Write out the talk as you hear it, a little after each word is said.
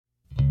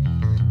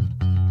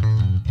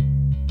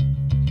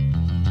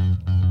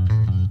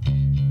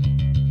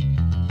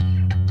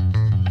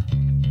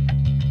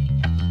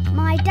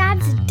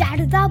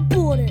Without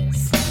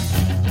Borders.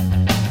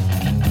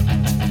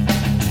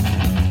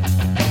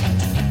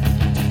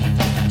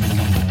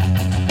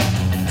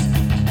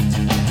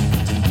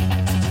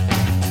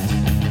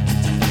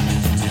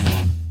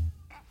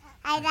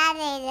 Hi,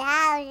 Daddy.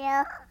 How are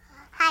you?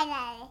 Hi,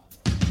 Daddy.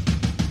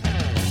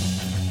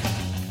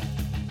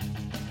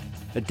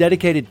 A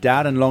dedicated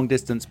dad and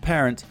long-distance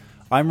parent,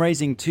 I'm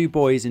raising two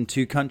boys in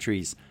two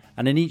countries,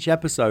 and in each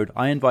episode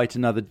I invite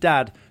another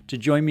dad to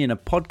join me in a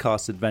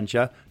podcast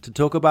adventure to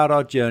talk about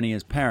our journey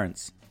as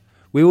parents.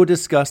 We will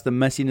discuss the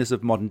messiness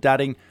of modern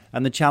dadding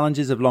and the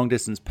challenges of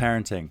long-distance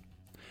parenting.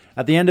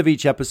 At the end of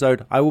each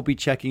episode, I will be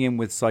checking in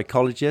with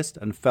psychologist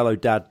and fellow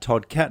dad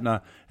Todd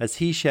Kettner as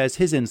he shares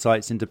his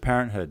insights into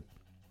parenthood.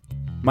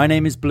 My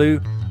name is Blue,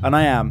 and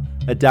I am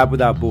a Dad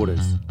Without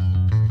Borders.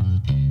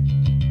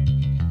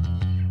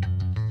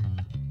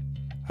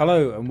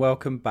 Hello and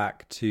welcome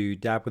back to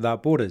Dad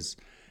Without Borders.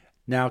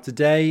 Now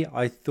today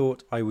I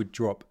thought I would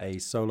drop a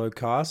solo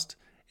cast.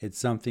 It's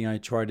something I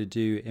try to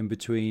do in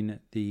between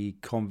the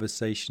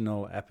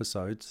conversational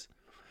episodes.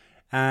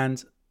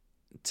 And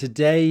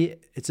today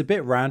it's a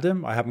bit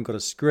random. I haven't got a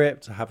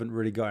script. I haven't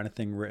really got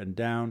anything written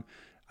down.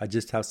 I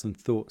just have some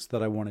thoughts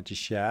that I wanted to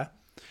share.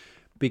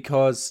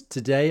 Because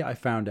today I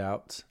found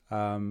out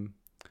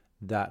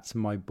that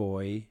my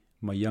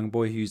young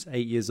boy who's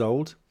 8 years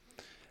old,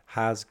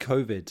 has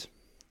COVID.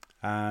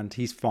 And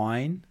he's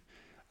fine.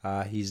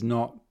 He's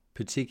not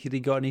particularly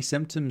got any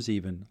symptoms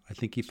even. I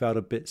think he felt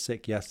a bit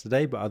sick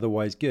yesterday, but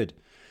otherwise good.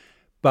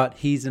 But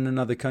he's in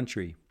another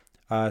country.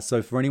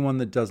 So for anyone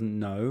that doesn't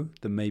know,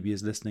 that maybe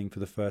is listening for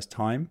the first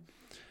time,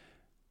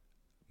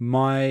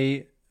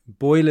 my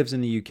boy lives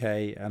in the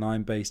UK and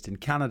I'm based in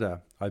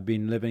Canada. I've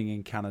been living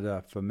in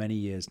Canada for many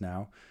years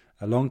now,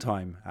 a long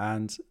time.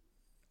 And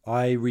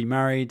I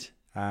remarried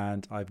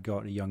and I've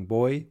got a young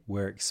boy.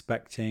 We're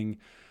expecting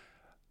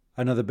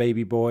another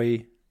baby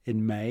boy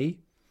in May.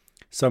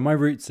 So my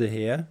roots are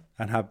here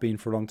and have been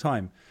for a long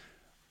time.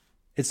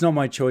 It's not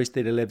my choice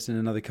that he lives in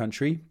another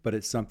country, but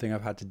it's something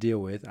I've had to deal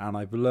with. And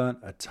I've learned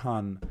a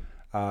ton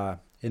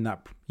in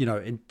that,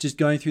 in just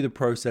going through the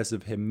process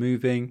of him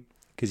moving,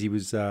 because he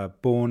was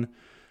born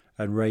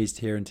and raised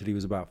here until he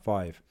was about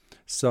 5.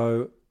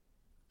 So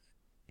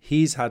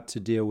he's had to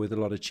deal with a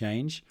lot of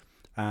change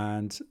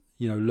and,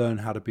 learn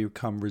how to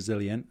become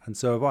resilient. And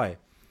so have I.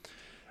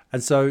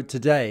 And so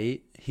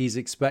today he's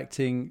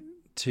expecting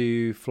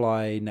to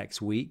fly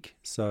next week.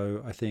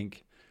 So I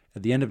think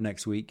at the end of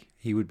next week,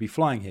 he would be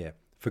flying here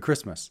for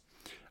Christmas.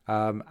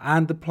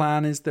 And the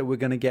plan is that we're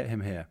going to get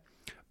him here.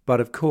 But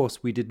of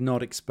course, we did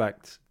not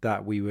expect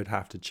that we would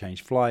have to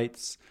change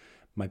flights.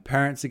 My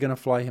parents are going to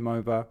fly him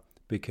over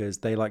because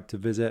they like to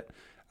visit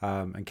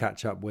and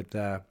catch up with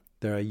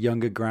their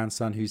younger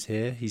grandson who's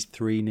here. He's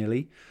 3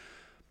 nearly.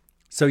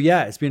 So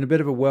yeah, it's been a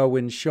bit of a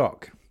whirlwind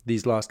shock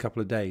these last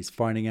couple of days,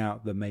 finding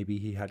out that maybe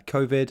he had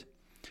COVID.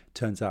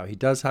 Turns out he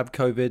does have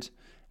COVID.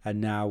 And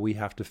now we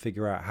have to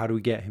figure out how do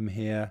we get him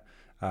here.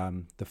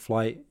 The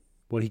flight,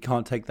 well, he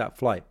can't take that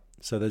flight.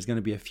 So there's going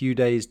to be a few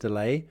days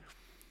delay.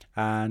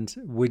 And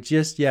we're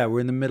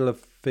in the middle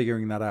of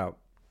figuring that out.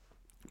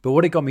 But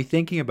what it got me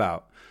thinking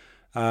about,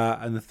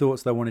 and the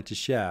thoughts that I wanted to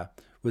share,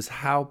 was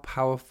how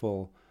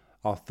powerful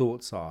our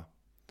thoughts are.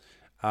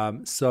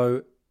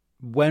 So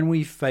when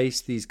we face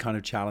these kind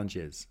of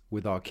challenges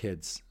with our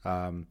kids,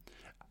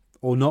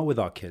 or not with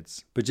our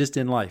kids, but just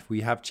in life,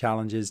 we have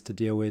challenges to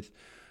deal with.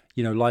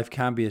 Life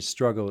can be a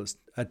struggle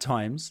at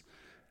times.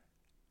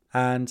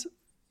 And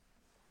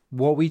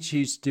what we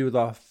choose to do with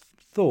our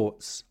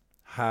thoughts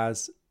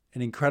has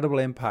an incredible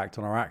impact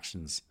on our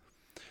actions.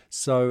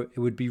 So it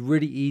would be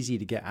really easy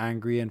to get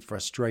angry and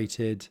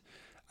frustrated,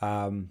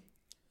 to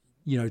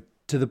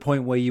the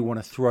point where you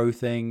want to throw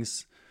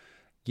things,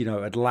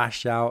 and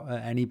lash out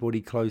at anybody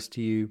close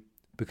to you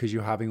because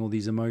you're having all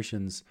these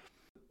emotions.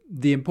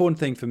 The important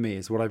thing for me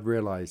is what I've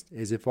realized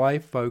is if I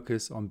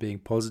focus on being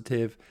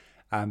positive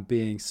and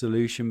being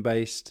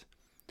solution-based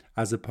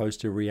as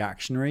opposed to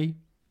reactionary,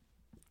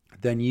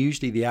 then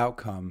usually the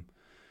outcome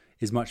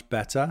is much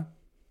better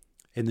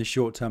in the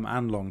short term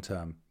and long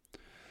term.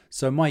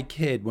 So my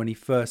kid, when he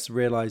first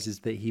realizes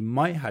that he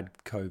might have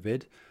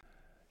COVID,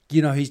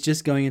 he's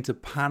just going into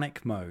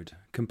panic mode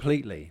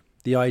completely.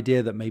 The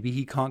idea that maybe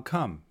he can't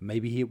come,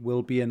 maybe it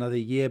will be another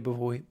year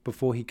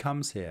before he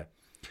comes here.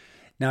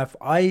 Now, if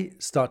I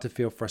start to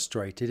feel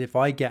frustrated, if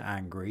I get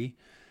angry,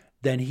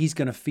 then he's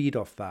going to feed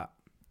off that.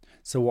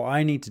 So what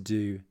I need to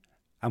do,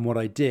 and what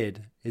I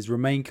did, is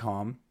remain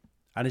calm.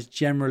 And it's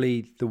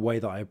generally the way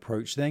that I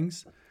approach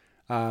things.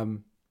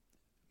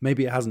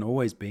 Maybe it hasn't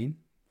always been,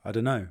 I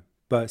don't know.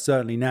 But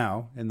certainly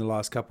now, in the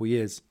last couple of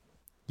years,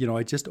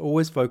 I just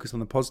always focus on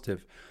the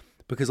positive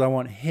because I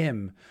want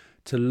him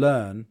to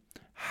learn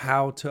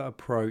how to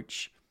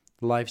approach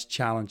life's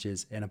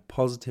challenges in a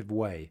positive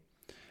way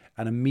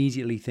and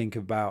immediately think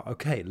about,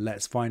 okay,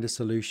 let's find a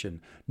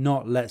solution,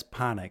 not let's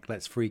panic,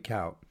 let's freak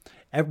out.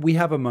 We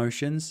have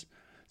emotions.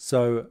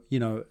 So,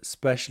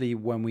 especially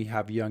when we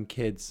have young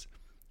kids,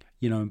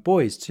 and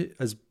boys too,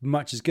 as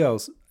much as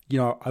girls,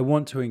 I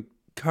want to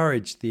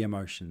encourage the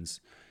emotions.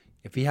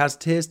 If he has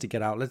tears to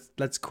get out,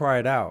 let's cry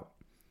it out.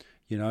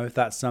 If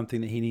that's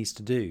something that he needs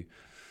to do.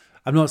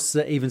 I'm not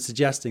even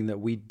suggesting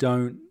that we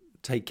don't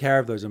take care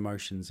of those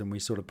emotions and we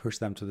sort of push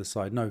them to the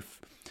side. No,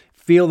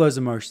 feel those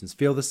emotions,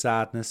 feel the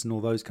sadness and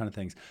all those kind of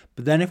things.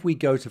 But then if we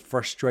go to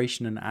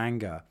frustration and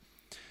anger,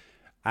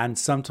 and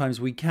sometimes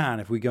we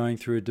can, if we're going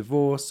through a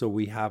divorce or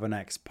we have an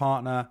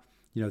ex-partner,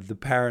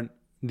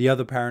 the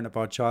other parent of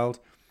our child,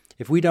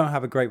 if we don't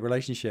have a great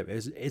relationship,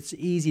 it's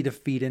easy to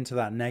feed into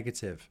that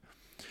negative.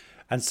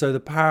 And so the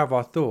power of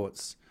our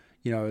thoughts,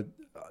 when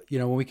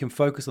we can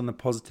focus on the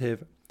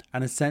positive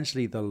and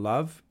essentially the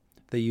love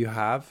that you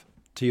have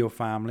to your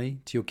family,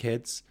 to your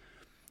kids,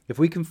 if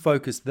we can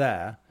focus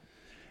there,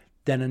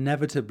 then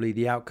inevitably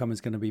the outcome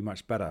is going to be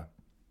much better.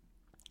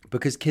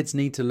 Because kids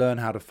need to learn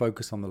how to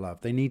focus on the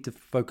love. They need to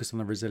focus on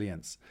the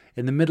resilience.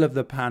 In the middle of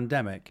the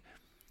pandemic,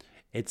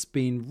 it's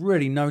been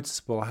really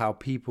noticeable how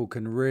people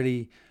can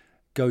really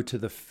go to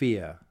the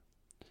fear,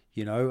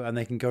 and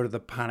they can go to the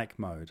panic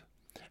mode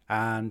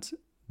and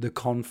the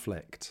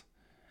conflict.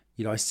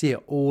 I see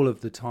it all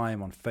of the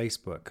time on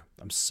Facebook.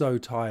 I'm so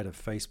tired of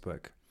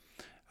Facebook.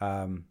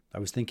 I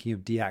was thinking of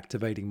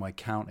deactivating my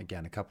account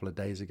again a couple of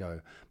days ago,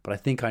 but I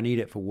think I need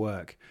it for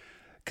work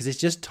because it's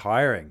just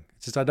tiring.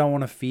 It's just I don't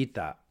want to feed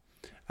that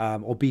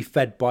or be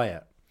fed by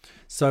it.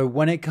 So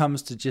when it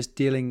comes to just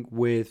dealing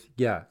with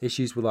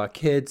issues with our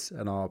kids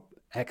and our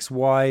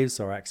ex-wives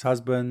or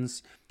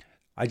ex-husbands,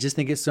 I just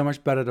think it's so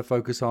much better to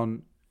focus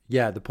on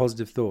the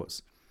positive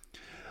thoughts.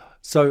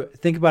 So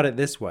think about it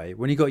this way.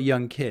 When you got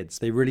young kids,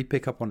 they really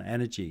pick up on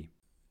energy.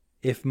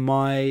 If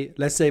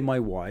let's say my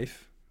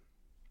wife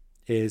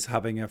is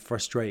having a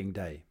frustrating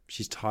day,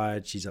 she's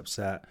tired, she's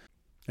upset,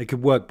 it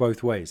could work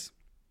both ways.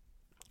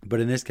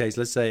 But in this case,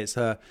 let's say it's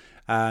her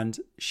and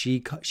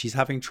she's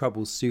having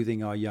trouble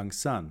soothing our young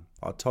son,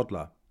 our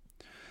toddler.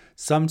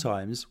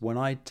 Sometimes when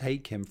I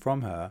take him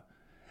from her,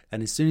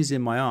 and as soon as he's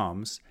in my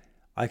arms,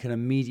 I can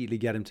immediately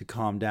get him to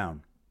calm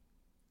down.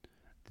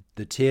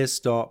 The tears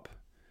stop.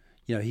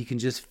 He can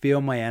just feel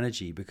my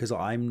energy because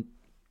I'm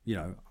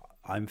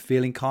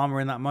feeling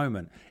calmer in that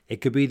moment.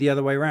 It could be the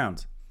other way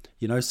around.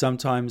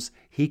 Sometimes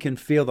he can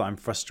feel that I'm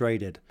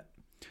frustrated.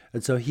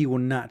 And so he will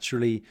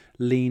naturally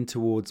lean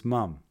towards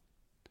mum.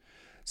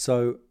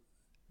 So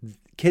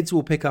kids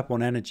will pick up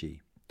on energy.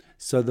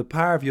 So the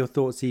power of your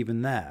thoughts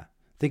even there.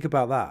 Think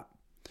about that.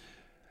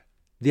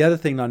 The other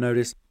thing I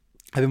noticed,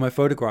 having my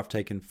photograph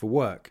taken for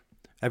work,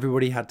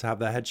 everybody had to have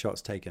their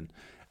headshots taken.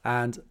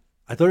 And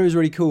I thought it was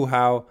really cool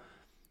how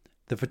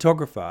the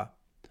photographer,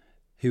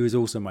 who is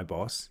also my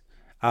boss,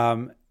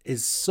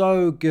 is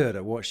so good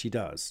at what she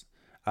does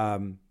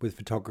with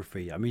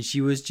photography. I mean,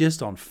 she was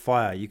just on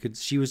fire.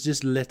 She was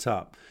just lit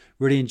up,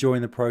 really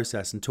enjoying the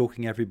process and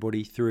talking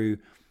everybody through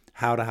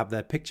how to have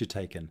their picture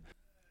taken.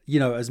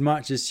 As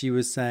much as she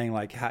was saying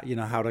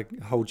how to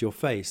hold your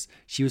face,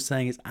 she was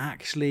saying it's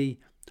actually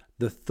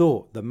the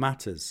thought that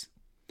matters.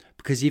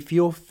 Because if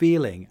you're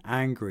feeling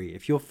angry,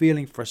 if you're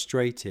feeling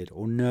frustrated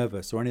or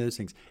nervous or any of those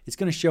things, it's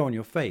going to show on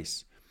your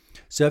face.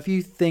 So if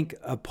you think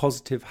a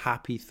positive,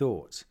 happy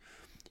thought,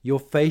 your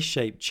face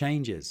shape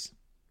changes.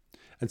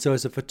 And so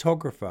as a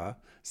photographer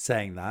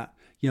saying that,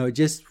 it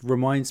just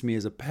reminds me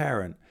as a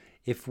parent,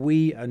 if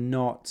we are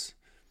not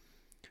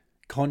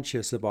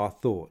conscious of our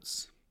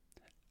thoughts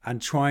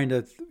and trying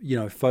to,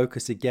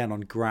 focus again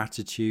on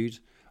gratitude,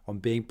 on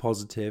being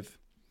positive,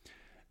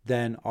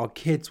 then our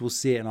kids will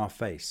see it in our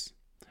face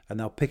and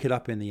they'll pick it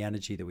up in the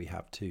energy that we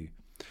have too.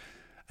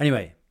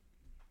 Anyway,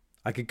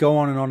 I could go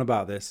on and on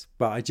about this,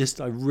 but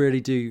I really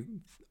do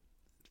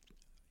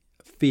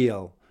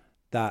feel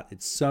that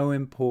it's so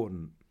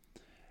important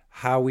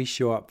how we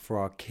show up for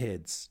our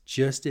kids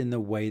just in the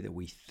way that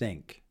we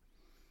think.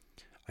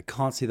 I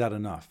can't see that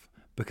enough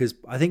because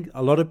I think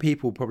a lot of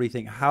people probably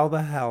think, how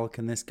the hell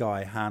can this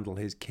guy handle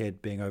his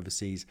kid being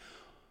overseas?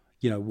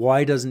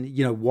 Why is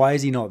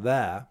he not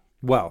there?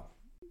 Well,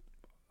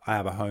 I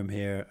have a home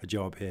here, a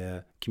job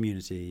here,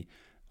 community.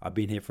 I've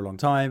been here for a long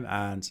time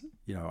and,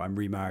 I'm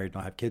remarried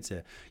and I have kids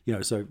here.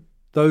 So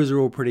those are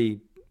all pretty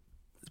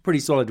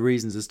solid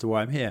reasons as to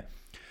why I'm here.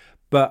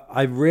 But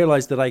I've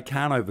realized that I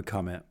can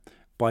overcome it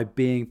by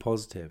being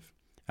positive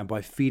and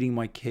by feeding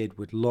my kid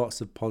with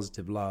lots of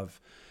positive love,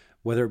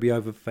 whether it be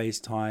over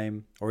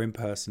FaceTime or in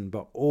person,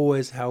 but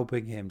always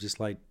helping him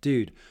just like,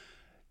 dude,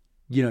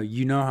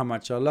 you know how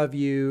much I love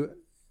you.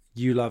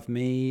 You love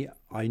me.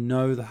 I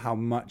know how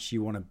much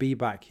you want to be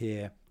back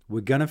here.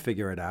 We're going to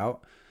figure it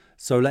out.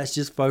 So let's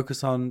just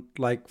focus on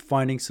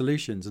finding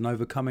solutions and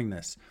overcoming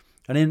this.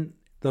 And in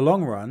the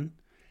long run,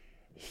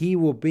 he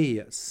will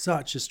be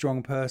such a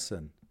strong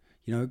person,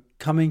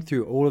 coming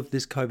through all of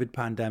this COVID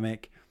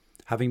pandemic,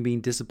 having been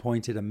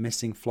disappointed and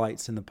missing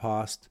flights in the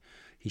past.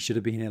 He should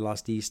have been here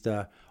last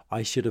Easter.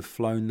 I should have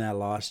flown there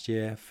last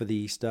year for the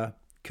Easter.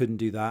 Couldn't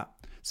do that.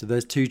 So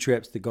there's 2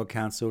 trips that got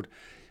cancelled.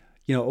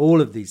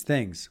 All of these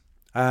things.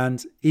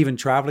 And even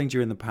traveling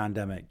during the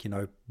pandemic,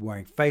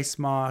 wearing face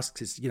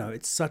masks,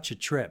 it's such a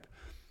trip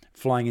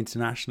flying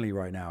internationally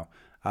right now.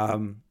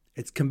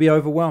 It can be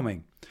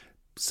overwhelming.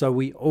 So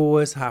we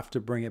always have to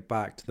bring it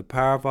back to the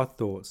power of our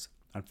thoughts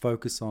and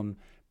focus on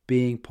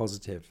being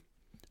positive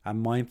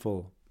and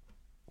mindful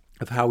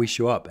of how we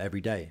show up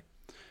every day.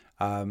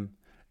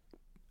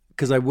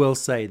 Because I will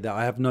say that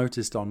I have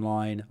noticed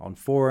online, on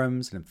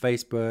forums and on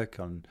Facebook,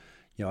 on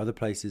other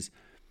places,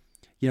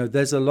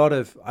 there's a lot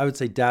of, I would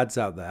say, dads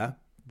out there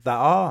that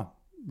are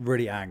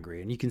really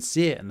angry, and you can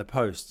see it in the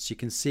posts, you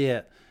can see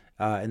it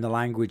in the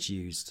language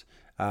used,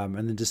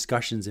 and the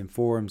discussions in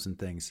forums and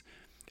things.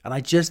 And I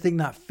just think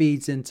that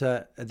feeds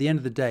into, at the end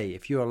of the day,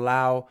 if you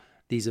allow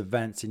these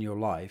events in your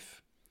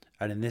life,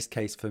 and in this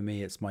case for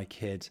me, it's my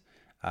kid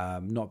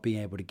not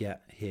being able to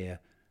get here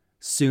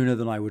sooner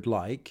than I would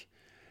like,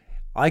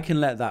 I can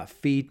let that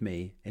feed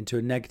me into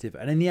a negative,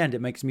 and in the end,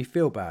 it makes me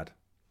feel bad.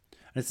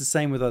 And it's the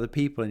same with other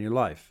people in your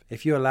life.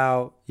 If you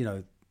allow,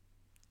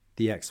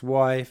 the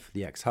ex-wife,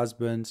 the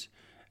ex-husband,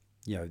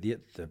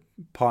 the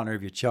partner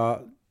of your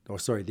child,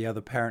 the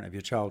other parent of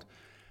your child,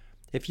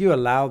 if you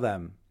allow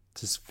them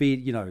to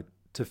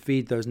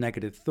feed those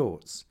negative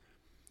thoughts,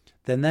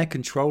 then they're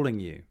controlling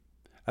you.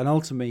 And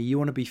ultimately, you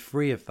want to be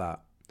free of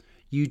that.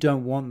 You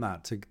don't want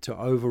that to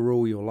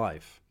overrule your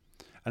life.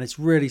 And it's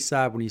really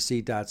sad when you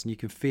see dads, and you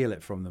can feel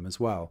it from them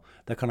as well.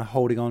 They're kind of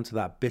holding on to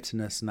that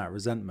bitterness and that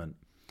resentment.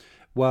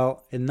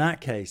 Well, in that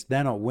case,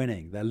 they're not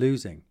winning, they're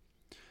losing.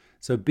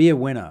 So be a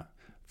winner.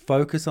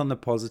 Focus on the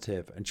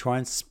positive and try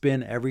and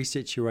spin every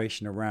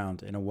situation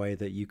around in a way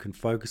that you can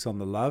focus on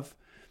the love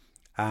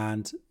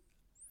and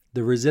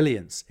the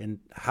resilience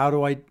in how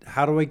do I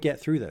get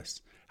through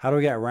this? How do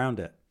I get around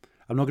it?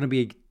 I'm not going to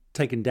be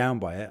taken down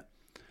by it.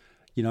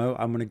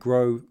 I'm going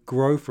to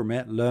grow from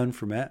it, learn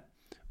from it,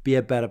 be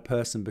a better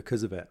person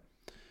because of it.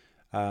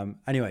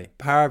 Anyway,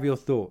 power of your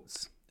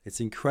thoughts. It's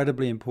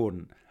incredibly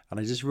important. And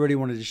I just really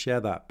wanted to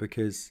share that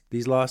because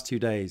these last 2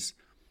 days,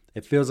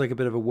 it feels like a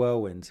bit of a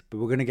whirlwind, but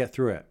we're going to get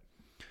through it.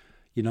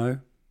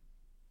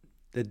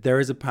 There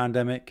is a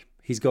pandemic.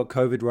 He's got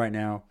COVID right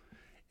now.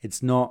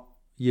 It's not,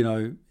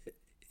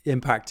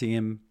 impacting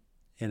him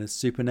in a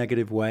super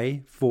negative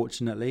way,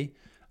 fortunately.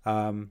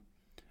 And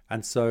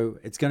so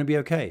it's going to be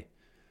okay.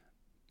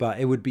 But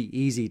it would be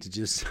easy to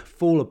just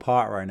fall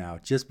apart right now,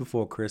 just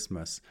before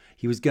Christmas.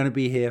 He was going to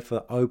be here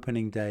for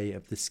opening day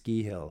of the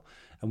ski hill,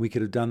 and we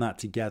could have done that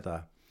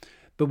together.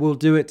 But we'll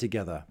do it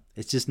together.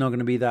 It's just not going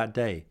to be that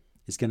day.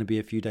 It's going to be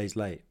a few days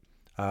late.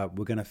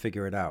 We're going to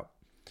figure it out.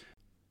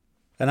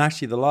 And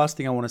actually, the last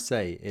thing I want to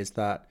say is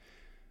that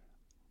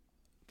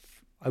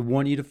I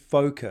want you to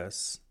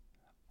focus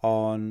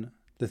on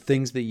the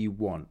things that you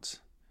want.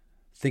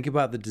 Think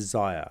about the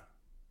desire.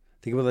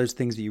 Think about those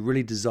things that you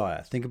really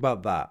desire. Think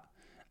about that.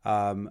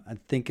 And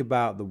think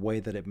about the way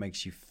that it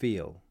makes you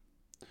feel.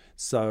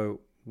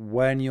 So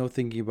when you're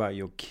thinking about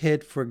your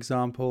kid, for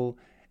example,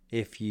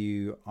 if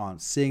you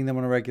aren't seeing them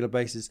on a regular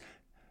basis,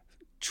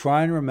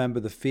 try and remember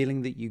the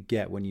feeling that you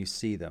get when you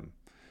see them,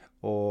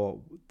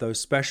 or those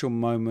special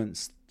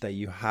moments that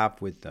you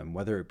have with them,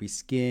 whether it be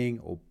skiing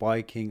or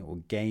biking or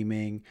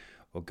gaming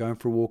or going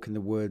for a walk in the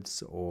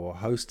woods or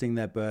hosting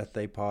their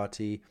birthday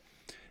party.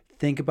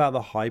 Think about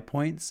the high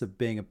points of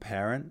being a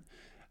parent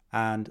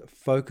and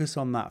focus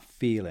on that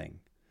feeling,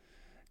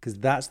 because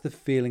that's the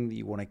feeling that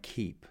you want to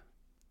keep.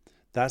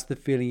 That's the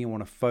feeling you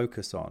want to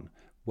focus on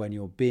when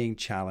you're being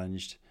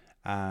challenged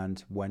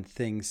and when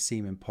things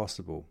seem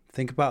impossible.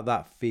 Think about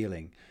that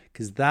feeling,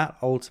 because that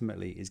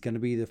ultimately is going to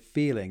be the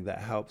feeling that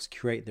helps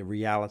create the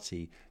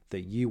reality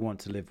that you want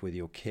to live with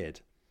your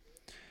kid.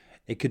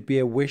 It could be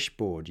a wish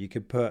board. You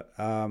could put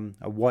a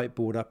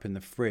whiteboard up in the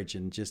fridge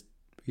and just,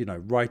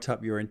 write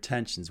up your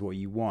intentions, what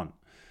you want.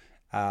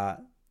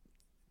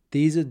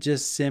 These are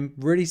just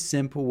really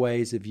simple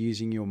ways of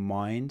using your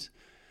mind.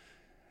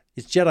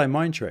 It's Jedi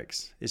mind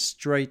tricks. It's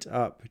straight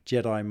up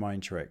Jedi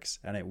mind tricks,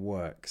 and it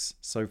works.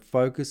 So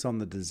focus on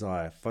the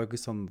desire.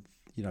 Focus on,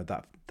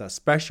 that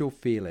special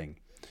feeling,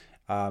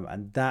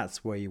 and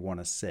that's where you want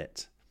to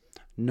sit,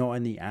 not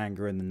in the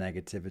anger and the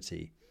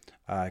negativity,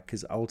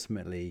 because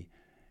ultimately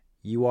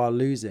you are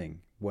losing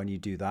when you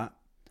do that,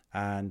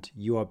 and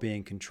you are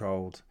being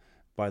controlled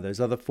by those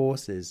other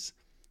forces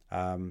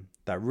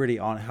that really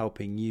aren't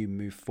helping you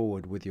move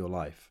forward with your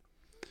life.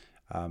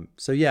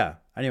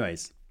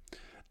 Anyways,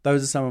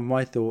 those are some of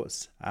my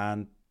thoughts,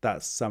 and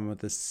that's some of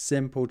the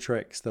simple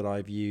tricks that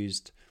I've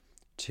used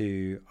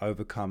to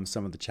overcome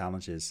some of the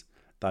challenges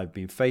that I've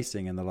been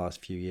facing in the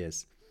last few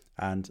years.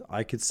 And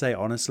I could say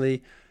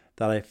honestly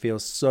that I feel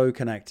so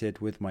connected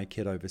with my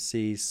kid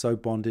overseas, so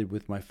bonded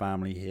with my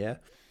family here,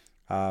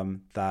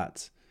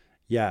 that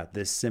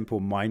this simple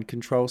mind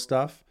control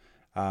stuff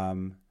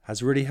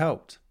has really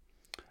helped.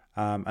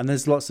 And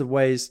there's lots of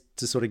ways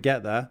to sort of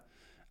get there.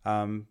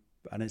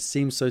 And it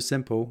seems so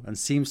simple and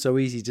seems so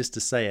easy just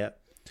to say it,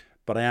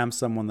 but I am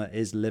someone that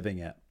is living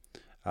it.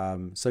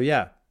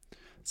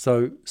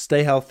 So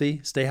stay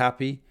healthy, stay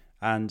happy,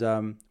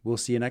 and we'll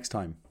see you next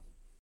time.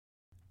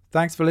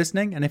 Thanks for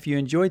listening. And if you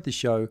enjoyed the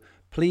show,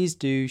 please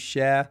do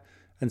share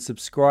and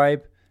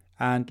subscribe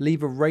and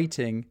leave a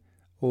rating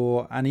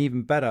and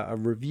even better, a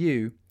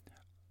review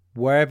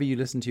wherever you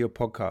listen to your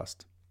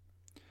podcast.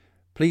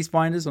 Please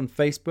find us on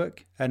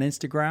Facebook and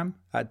Instagram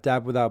at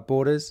Dad Without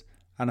Borders,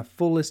 and a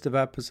full list of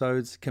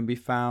episodes can be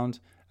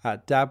found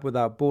at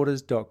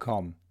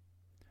dabwithoutborders.com.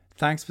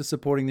 Thanks for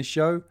supporting the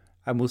show,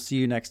 and we'll see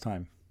you next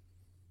time.